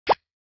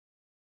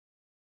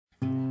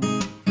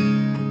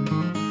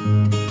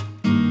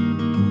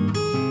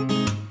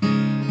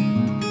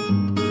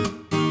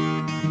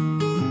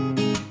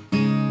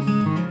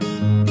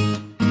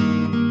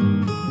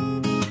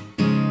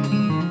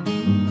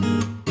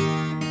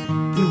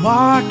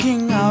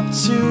walking up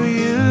to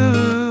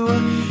you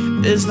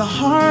is the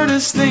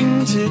hardest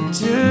thing to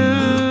do.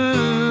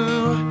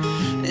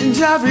 And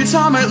every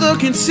time I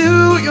look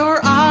into your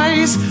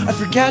eyes, I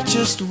forget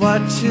just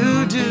what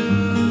to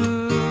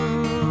do.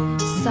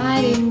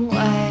 Deciding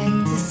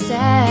what to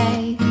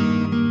say,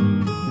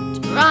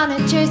 trying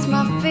to chase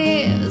my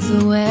fears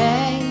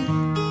away.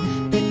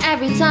 But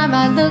every time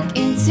I look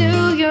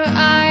into your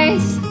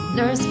eyes,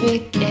 nerves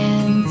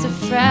begin to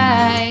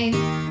fray.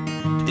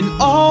 And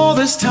all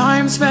this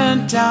time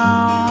spent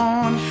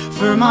down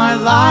for my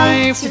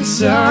life to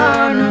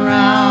turn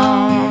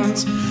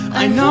around,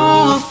 I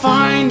know I'll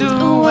find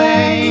a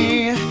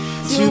way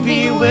to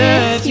be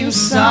with you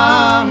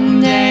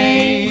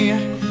someday.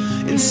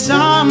 And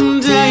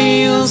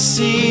someday you'll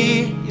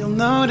see, you'll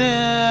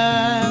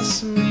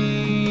notice me.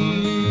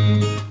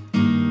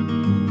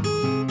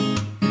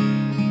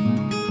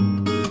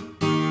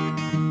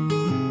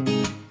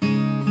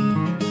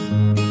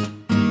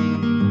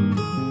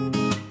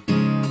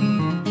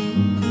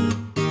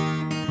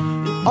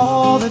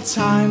 All the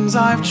times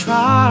I've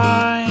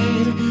tried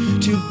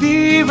to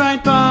be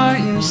right by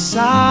your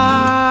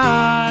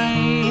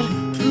side,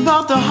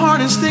 but the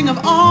hardest thing of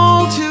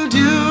all to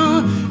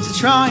do is to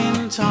try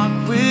and talk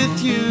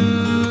with you.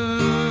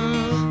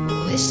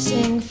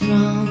 Wishing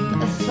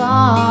from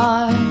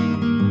afar,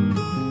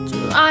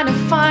 trying to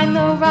find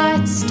the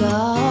right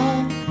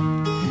start,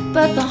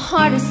 but the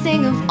hardest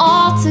thing of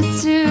all to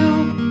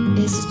do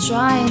is to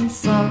try and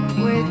talk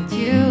with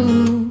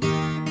you.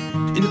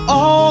 And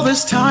all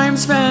this time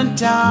spent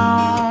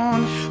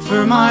down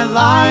for my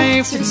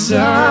life to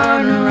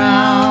turn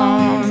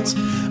around,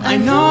 I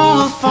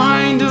know I'll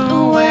find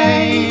a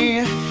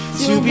way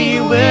to be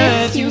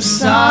with you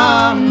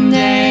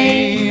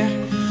someday.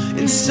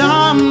 And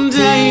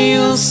someday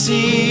you'll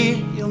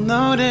see, you'll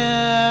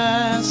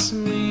notice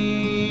me.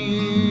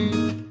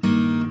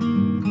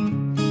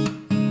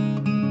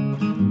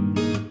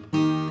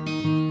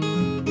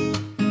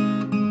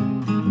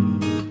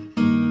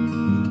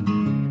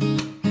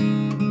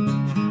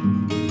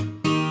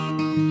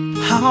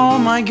 How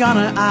am I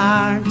gonna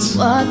act?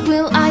 What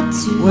will I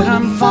do when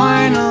I'm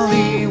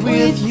finally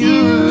with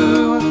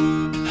you?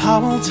 How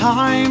will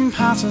time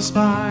pass us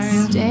by?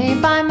 Stay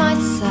by my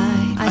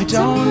side. I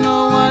don't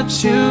know what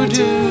to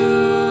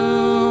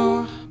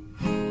do.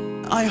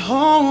 I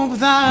hope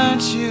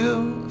that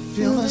you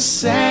feel the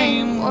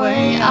same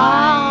way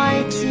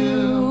I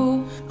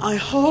do. I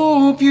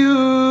hope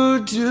you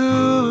do.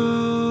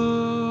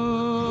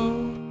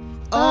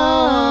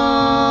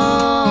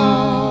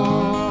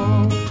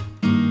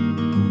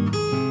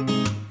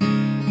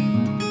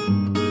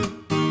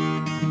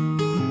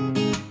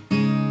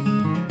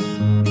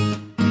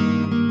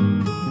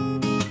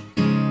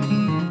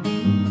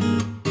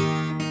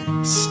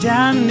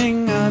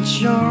 Standing at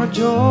your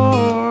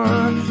door,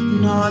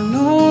 not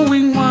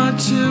knowing what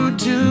to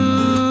do.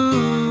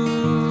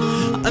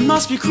 I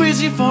must be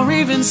crazy for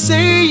even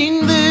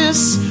saying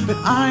this, but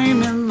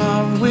I'm in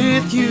love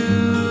with you.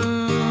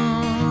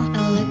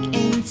 I look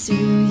into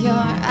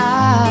your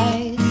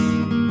eyes,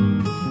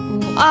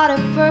 what a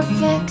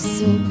perfect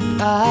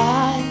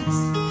surprise.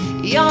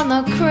 You're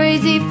not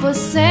crazy for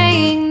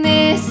saying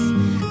this,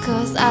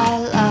 'cause I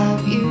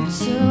love you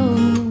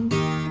too.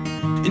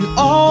 And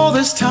all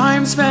this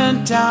time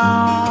spent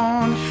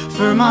down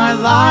for my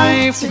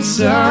life to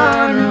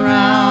turn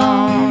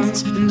around,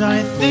 and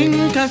I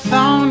think I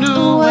found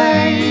a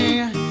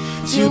way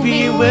to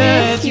be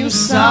with you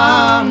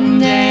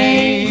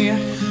someday.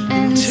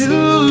 And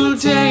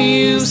today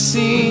you've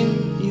seen,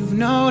 you've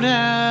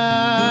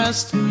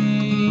noticed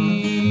me.